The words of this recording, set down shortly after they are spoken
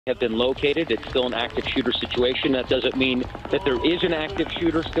have been located. It's still an active shooter situation. That doesn't mean that there is an active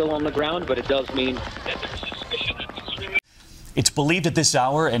shooter still on the ground, but it does mean that there's suspicion that the shooter. It's believed at this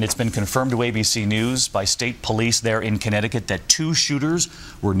hour, and it's been confirmed to ABC News by state police there in Connecticut, that 2 shooters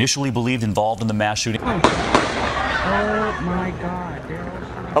were initially believed involved in the mass shooting. Oh my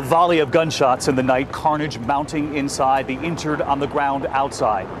God. A volley of gunshots in the night, carnage mounting inside, the injured on the ground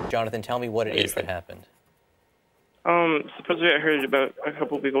outside. Jonathan, tell me what it is that happened. Supposedly I heard about a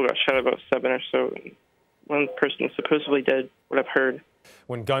couple of people got shot, about 7 or so. One person is supposedly dead, what I've heard.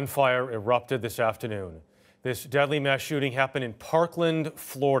 When gunfire erupted this afternoon, this deadly mass shooting happened in Parkland,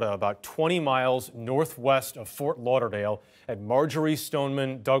 Florida, about 20 miles northwest of Fort Lauderdale at Marjorie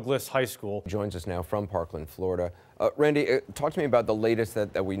Stoneman Douglas High School. Joins us now from Parkland, Florida. Randy, talk to me about the latest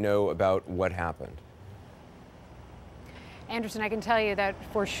that we know about what happened. Anderson, I can tell you that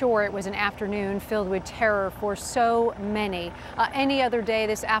for sure it was an afternoon filled with terror for so many. Any other day,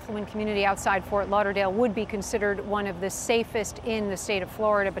 this affluent community outside Fort Lauderdale would be considered one of the safest in the state of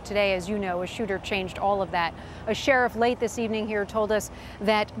Florida. But today, as you know, a shooter changed all of that. A sheriff late this evening here told us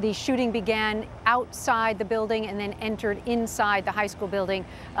that the shooting began outside the building and then entered inside the high school building.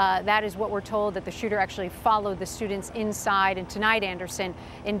 That is what we're told, that the shooter actually followed the students inside. And tonight, Anderson,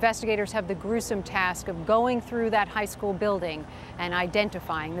 investigators have the gruesome task of going through that high school building and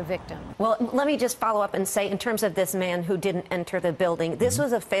identifying the victim. Well, let me just follow up and say, in terms of this man who didn't enter the building, this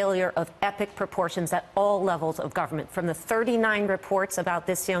was a failure of epic proportions at all levels of government, from the 39 reports about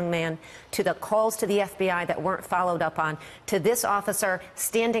this young man to the calls to the FBI that weren't followed up on, to this officer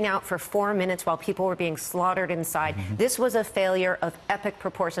standing out for 4 minutes while people were being slaughtered inside. This was a failure of epic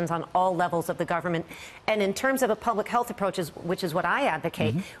proportions on all levels of the government. And in terms of a public health approach, which is what I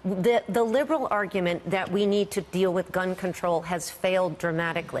advocate, the liberal argument that we need to deal with gun control has failed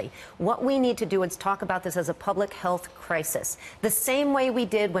dramatically. What we need to do is talk about this as a public health crisis, the same way we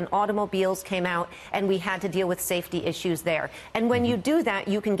did when automobiles came out and we had to deal with safety issues there. And when you do that,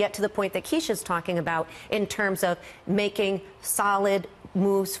 you can get to the point that Keisha's talking about in terms of making solid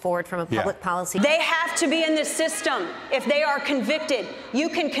moves forward from a public policy. They have to be in the system. If they are convicted, you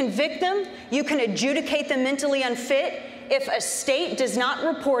can convict them, you can adjudicate them mentally unfit. If a state does not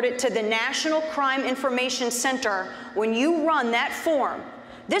report it to the National Crime Information Center, when you run that form,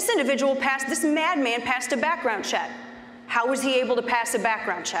 this individual passed, this madman passed a background check. How was he able to pass a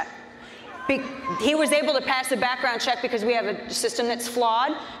background check? He was able to pass a background check because we have a system that's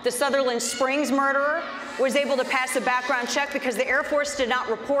flawed. The Sutherland Springs murderer was able to pass a background check because the Air Force did not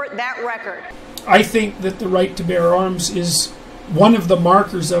report that record. I think that the right to bear arms is one of the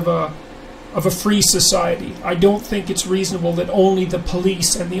markers of a free society. I don't think it's reasonable that only the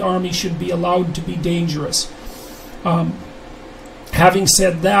police and the army should be allowed to be dangerous. Having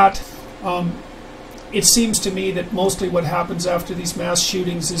said that, it seems to me that mostly what happens after these mass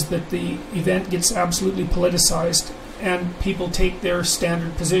shootings is that the event gets absolutely politicized and people take their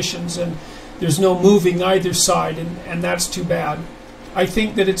standard positions and there's no moving either side, and that's too bad. I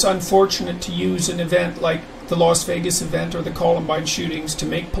think that it's unfortunate to use an event like the Las Vegas event or the Columbine shootings to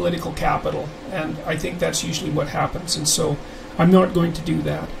make political capital, and I think that's usually what happens, and so I'm not going to do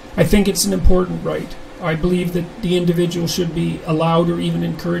that. I think it's an important right. I believe that the individual should be allowed or even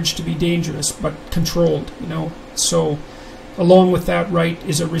encouraged to be dangerous, but controlled, you know. So along with that right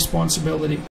is a responsibility.